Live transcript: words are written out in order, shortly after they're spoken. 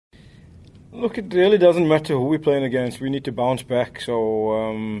Look, it really doesn't matter who we're playing against. We need to bounce back. So,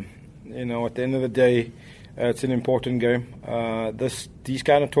 at the end of the day, it's an important game. These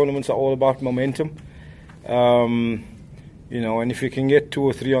kind of tournaments are all about momentum. And if you can get 2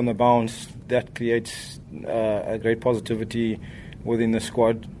 or 3 on the bounce, that creates a great positivity within the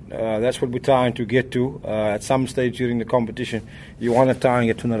squad. That's what we're trying to get to. At some stage during the competition, you want to try and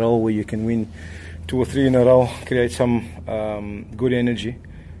get to a row where you can win 2 or 3 in a row, create some good energy.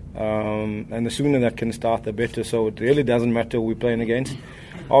 And the sooner that can start, the better. So it really doesn't matter who we're playing against.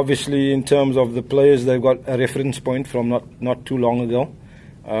 Obviously, in terms of the players, they've got a reference point from not too long ago.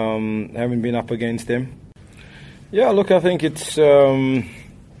 Haven't been up against them. Yeah, look, I think it's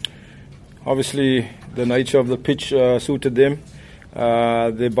obviously the nature of the pitch suited them.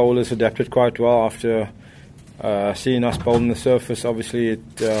 Their bowlers adapted quite well after seeing us bowl on the surface. Obviously,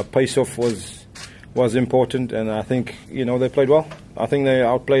 pace-off was important, and I think they played well. I think they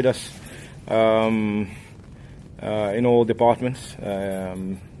outplayed us in all departments.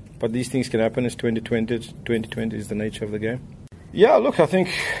 But these things can happen. It's 2020. 2020 is the nature of the game. Yeah, look, I think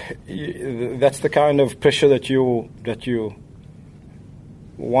that's the kind of pressure that you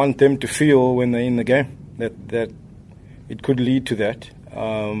want them to feel when they're in the game. That it could lead to that.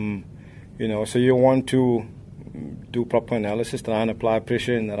 So you want to do proper analysis, try and apply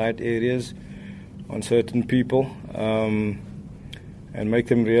pressure in the right areas on certain people, and make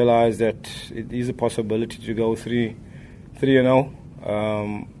them realize that it is a possibility to go 3-0,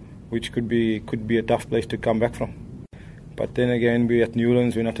 which could be a tough place to come back from. But then again, we're at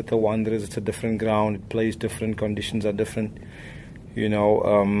Newlands, we're not at the Wanderers. It's a different ground. It plays different. Conditions are different.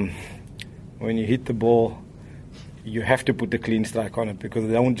 When you hit the ball, you have to put a clean strike on it because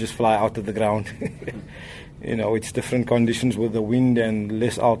they don't just fly out of the ground. It's different conditions with the wind and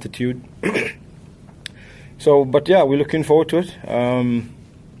less altitude. But yeah, we're looking forward to it.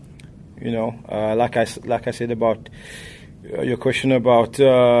 Like I said about your question about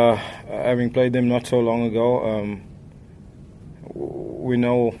having played them not so long ago, we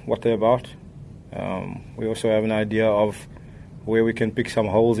know what they're about. We also have an idea of where we can pick some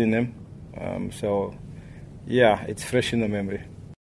holes in them. Yeah, it's fresh in the memory.